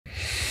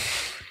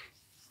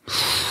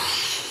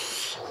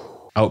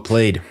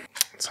Outplayed.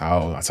 That's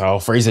how I'll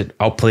phrase it.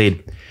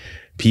 Outplayed.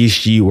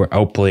 PSG were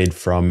outplayed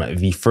from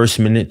the first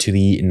minute to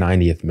the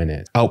 90th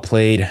minute.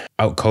 Outplayed,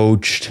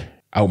 outcoached,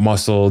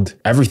 outmuscled,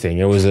 everything.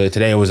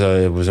 Today it was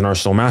an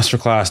Arsenal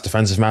masterclass,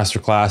 defensive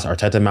masterclass,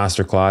 Arteta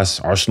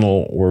masterclass.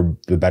 Arsenal were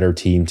the better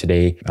team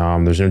today.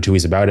 There's no two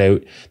ways about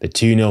it. The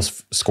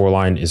 2-0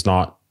 scoreline is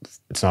not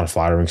a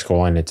flattering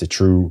scoreline. It's a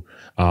true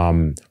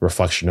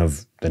reflection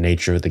of the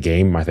nature of the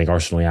game. I think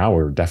Arsenal,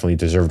 were definitely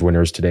deserved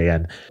winners today,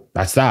 and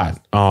that's that.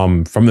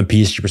 From the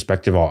PSG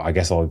perspective, I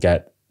guess I'll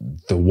get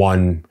the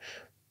one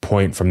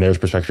point from their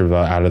perspective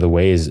out of the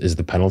way is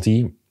the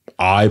penalty.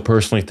 I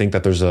personally think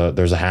that there's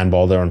a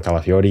handball there on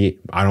𝙀𝙊𝘾𝘼𝙎𝙏.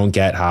 I don't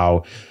get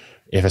how,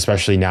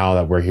 especially now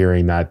that we're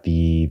hearing that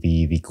the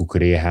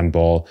𝙀𝙬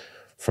handball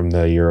from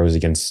the Euros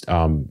against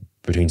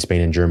between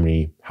Spain and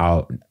Germany,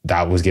 how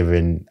that was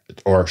given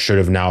or should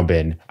have now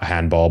been a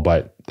handball,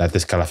 but that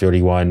this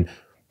𝙀𝙀𝘾𝘼𝘏 one,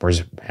 where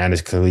his hand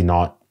is clearly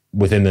not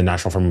within the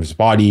natural form of his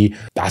body,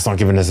 that's not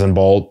given as a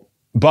handball.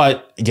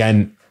 But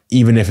again,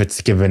 even if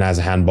it's given as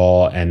a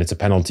handball and it's a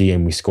penalty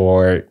and we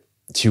score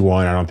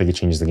 2-1, I don't think it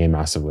changes the game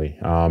massively.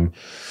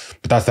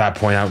 But that's that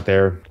point out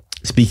there.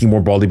 Speaking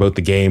more broadly about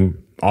the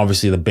game,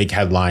 obviously the big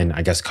headline,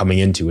 I guess, coming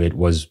into it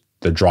was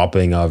the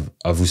dropping of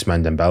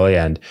Ousmane Dembélé.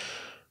 And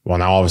well,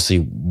 now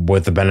obviously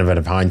with the benefit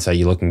of hindsight,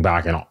 you're looking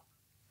back and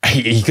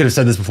he could have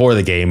said this before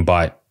the game,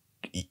 but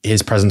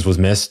his presence was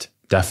missed,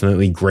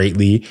 definitely,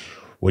 greatly.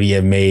 Would he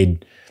have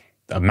made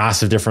a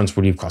massive difference?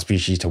 Would he have caused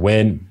PSG to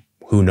win?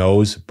 Who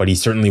knows? But he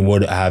certainly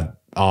would have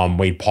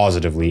weighed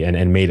positively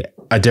and made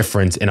a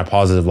difference in a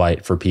positive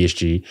light for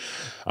PSG.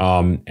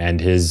 And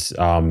his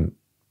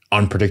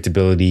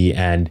unpredictability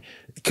and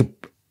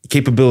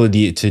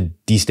capability to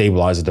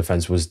destabilize the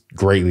defense was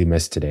greatly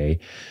missed today.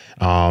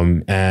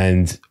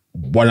 And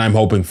what I'm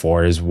hoping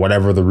for is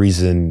whatever the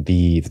reason,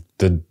 the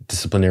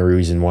disciplinary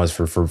reason was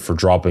for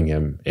dropping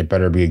him, it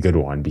better be a good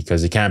one,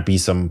 because it can't be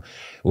some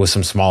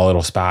small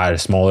little spat, a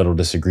small little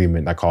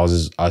disagreement that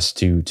causes us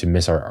to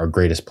miss our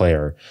greatest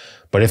player.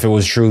 But if it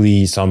was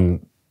truly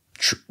some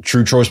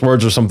true choice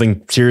words or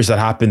something serious that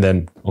happened,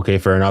 then okay,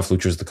 fair enough.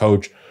 Lucho's the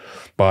coach.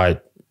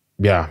 But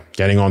yeah,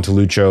 getting on to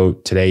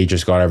Lucho today, he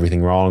just got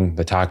everything wrong.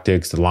 The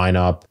tactics, the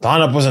lineup. The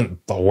lineup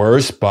wasn't the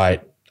worst,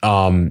 but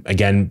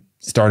again,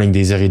 starting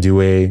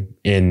𝙎𝙊𝘾𝘼𝑎𝑠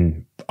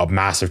in a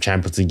massive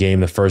Champions League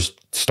game, his first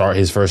start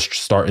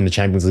in the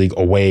Champions League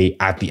away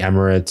at the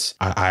Emirates.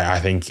 I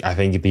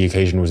think the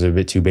occasion was a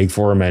bit too big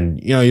for him,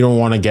 and you don't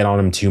want to get on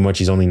him too much.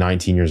 He's only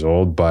 19 years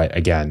old, but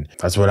again,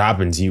 that's what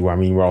happens.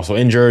 We're also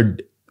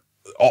injured.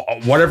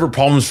 Whatever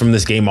problems from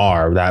this game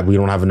are that we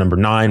don't have a number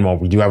 9. Well,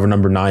 we do have a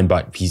number 9,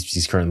 but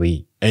he's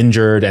currently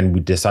injured, and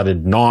we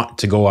decided not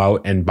to go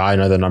out and buy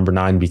another number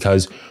 9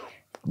 because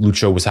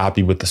Lucho was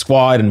happy with the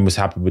squad and was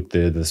happy with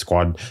the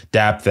squad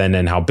depth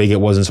and how big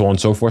it was and so on and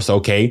so forth. So,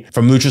 okay,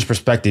 from Lucho's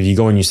perspective, you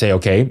go and you say,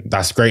 okay,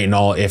 that's great and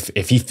all. If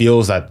he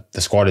feels that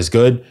the squad is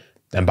good,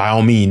 then by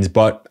all means.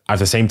 But at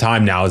the same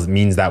time now, it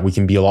means that we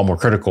can be a lot more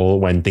critical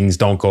when things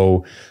don't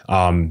go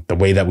the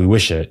way that we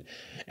wish it.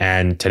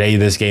 And today,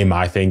 this game,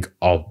 I think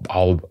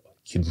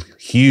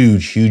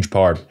huge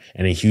part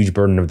and a huge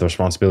burden of the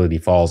responsibility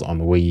falls on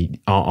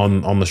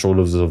the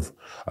shoulders of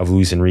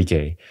Luis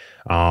Enrique.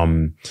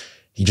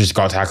 He just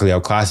got tactically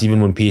outclassed.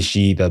 Even when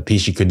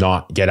PSG could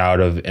not get out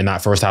of, in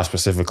that first half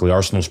specifically,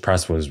 Arsenal's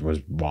press was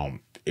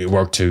it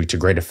worked to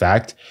great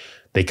effect.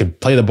 They could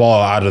play the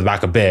ball out of the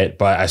back a bit,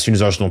 but as soon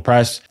as Arsenal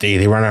press,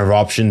 they run out of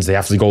options. They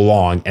have to go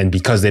long, and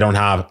because they don't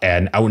have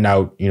an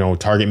out-and-out,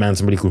 target man,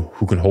 somebody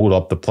who can hold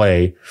up the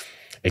play,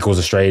 it goes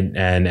astray,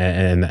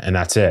 and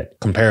that's it.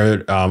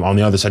 Compared on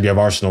the other side, you have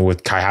Arsenal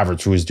with Kai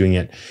Havertz, who is doing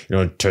it,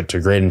 to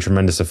great and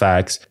tremendous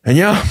effects. And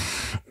yeah,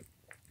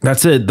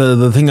 that's it.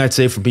 The thing I'd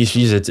say for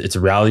PSG is it's a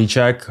reality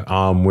check.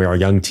 We're a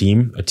young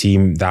team, a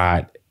team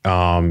that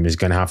is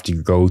going to have to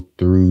go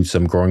through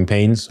some growing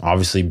pains.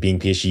 Obviously, being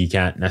PSG, you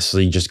can't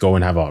necessarily just go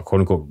and have a quote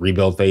unquote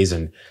rebuild phase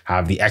and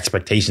have the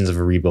expectations of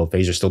a rebuild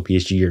phase. You're still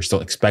PSG. You're still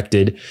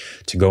expected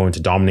to go and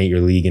to dominate your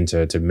league and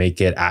to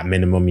make it at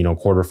minimum,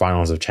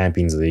 quarterfinals of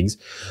Champions Leagues.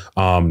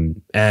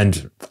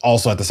 And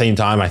also at the same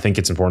time, I think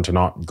it's important to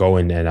not go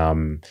in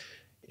and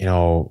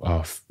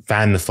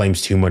fan the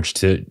flames too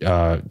much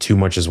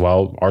as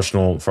well.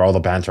 Arsenal, for all the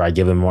banter I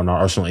give them,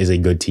 Arsenal is a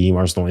good team.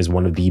 Arsenal is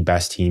one of the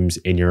best teams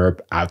in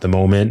Europe at the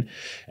moment,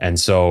 and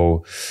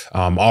so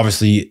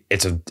obviously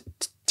it's a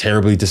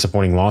terribly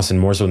disappointing loss,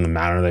 and more so in the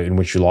manner in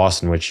which you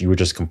lost, in which you were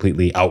just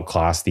completely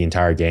outclassed the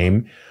entire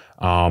game.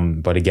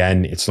 But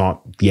again, it's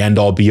not the end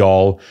all be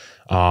all.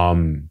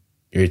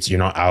 You're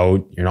not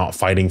out. You're not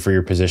fighting for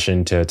your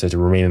position to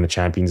remain in the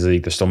Champions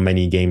League. There's still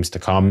many games to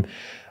come,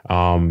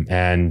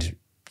 and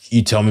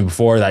you tell me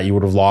before that you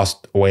would have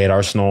lost away at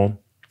Arsenal.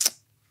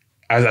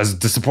 As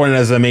disappointing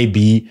as that may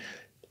be,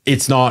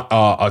 it's not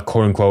a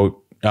quote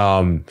unquote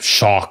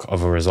shock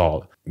of a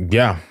result.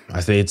 Yeah,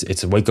 I think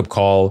it's a wake up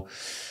call.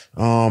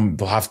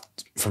 They'll have,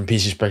 from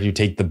PSG's perspective, you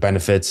take the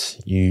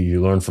benefits,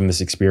 you learn from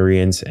this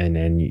experience, and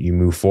then you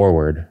move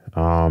forward.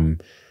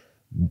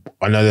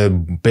 another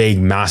big,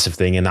 massive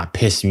thing, and that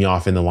pissed me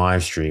off in the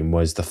live stream,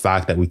 was the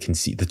fact that we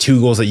concede the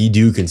 2 goals that you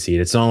do concede.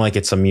 It's not like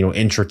it's some,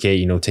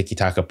 intricate,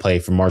 tiki-taka play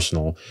from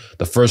Arsenal.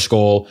 The first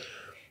goal,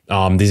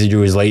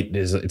 𝙎𝙊𝘾𝘼𝙎𝙏 is late.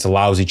 It's a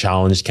lousy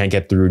challenge. Can't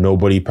get through.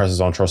 Nobody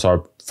presses on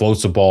Trossard.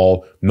 Floats the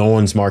ball. No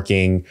one's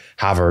marking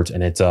Havertz,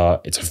 and it's a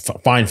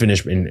fine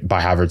finish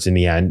by Havertz in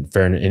the end.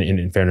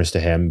 In fairness to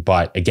him,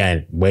 but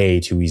again,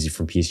 way too easy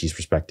from PSG's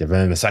perspective. And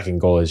then the second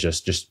goal is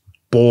just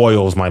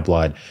boils my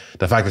blood.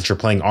 The fact that you're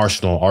playing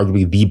Arsenal,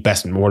 arguably the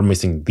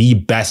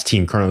best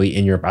team currently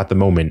in Europe at the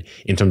moment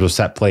in terms of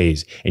set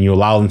plays, and you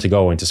allow them to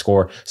go and to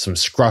score some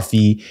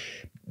scruffy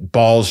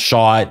balls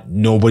shot,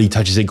 nobody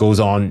touches it, goes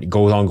on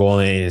goal,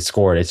 and it's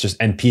scored. It's just,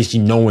 and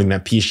PSG knowing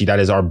that that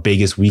is our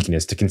biggest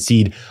weakness, to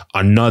concede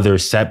another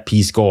set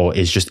piece goal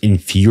is just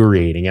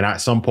infuriating. And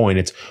at some point,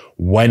 it's,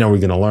 when are we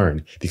going to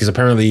learn? Because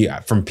apparently,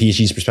 from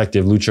PSG's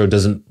perspective, Lucho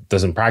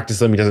doesn't practice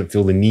them. He doesn't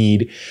feel the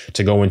need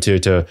to go into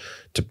to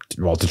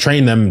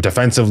train them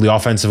defensively,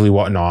 offensively,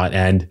 whatnot.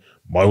 And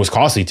well, it was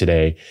costly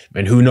today.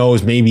 And who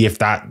knows, maybe if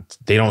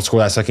they don't score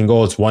that second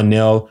goal, it's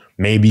 1-0.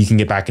 Maybe you can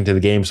get back into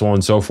the game, so on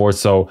and so forth.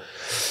 So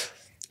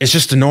it's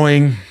just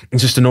annoying.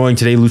 It's just annoying.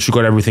 Today, Lucho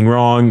got everything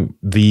wrong.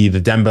 The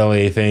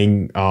Dembele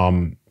thing,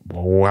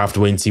 we'll have to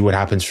wait and see what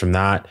happens from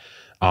that.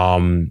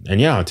 And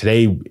yeah,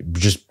 today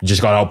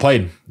just got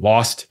outplayed,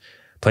 lost,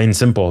 plain and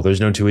simple. There's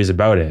no two ways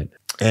about it.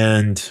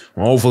 And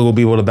hopefully we'll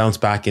be able to bounce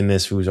back in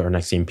this. Who's our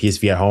next game?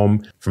 PSV at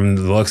home. From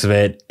the looks of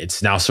it,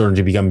 it's now starting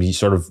to become, you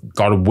sort of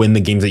got to win the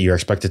games that you're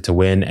expected to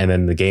win. And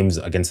then the games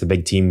against the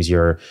big teams,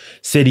 your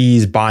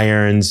Cities,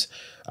 Bayerns,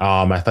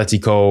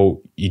 Atletico,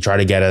 you try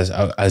to get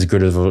as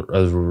good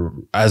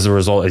as a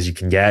result as you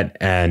can get.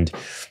 And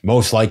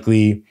most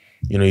likely,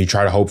 you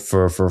try to hope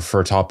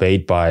for top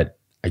 8. But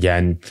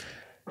again,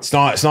 it's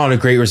not a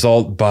great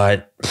result,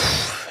 but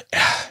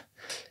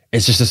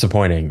it's just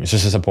disappointing. It's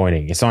just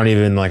disappointing. It's not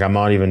even like, I'm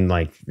not even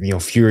like,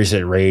 furious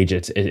at rage.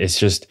 It's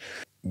just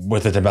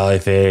with the Dembele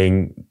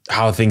thing,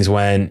 how things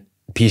went.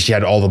 PSG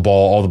had all the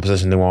ball, all the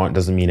possession they want,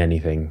 doesn't mean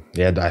anything.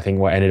 They had, I think,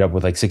 what ended up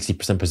with like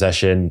 60%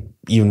 possession.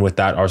 Even with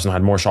that, Arsenal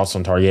had more shots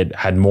on target,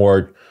 had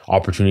more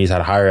opportunities,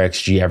 had a higher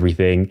XG,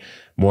 everything,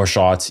 more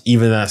shots.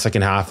 Even in that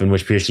second half, in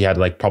which PSG had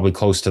like probably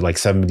close to like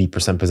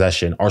 70%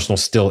 possession, Arsenal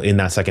still in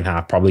that second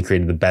half probably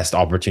created the best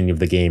opportunity of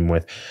the game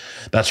with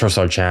that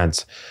Trossard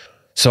chance.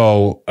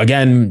 So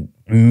again,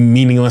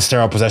 meaningless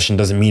sterile possession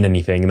doesn't mean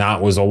anything. And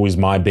that was always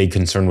my big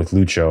concern with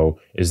Lucho,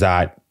 is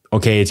that,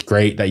 okay, it's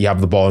great that you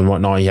have the ball and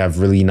whatnot, you have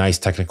really nice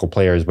technical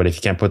players, but if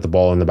you can't put the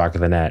ball in the back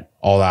of the net,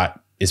 all that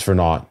is for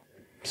naught.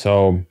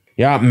 So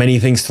yeah, many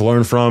things to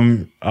learn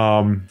from.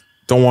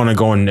 Don't want to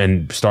go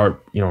and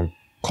start,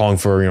 calling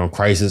for,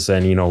 crisis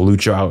and,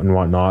 Lucho out and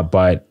whatnot,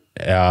 but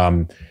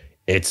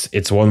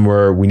it's one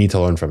where we need to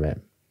learn from it.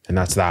 And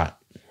that's that.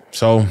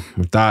 So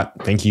with that,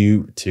 thank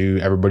you to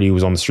everybody who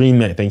was on the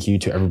stream. Thank you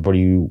to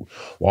everybody who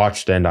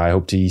watched, and I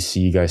hope to see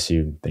you guys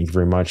soon. Thank you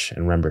very much.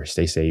 And remember,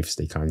 stay safe,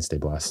 stay kind, stay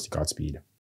blessed. Godspeed.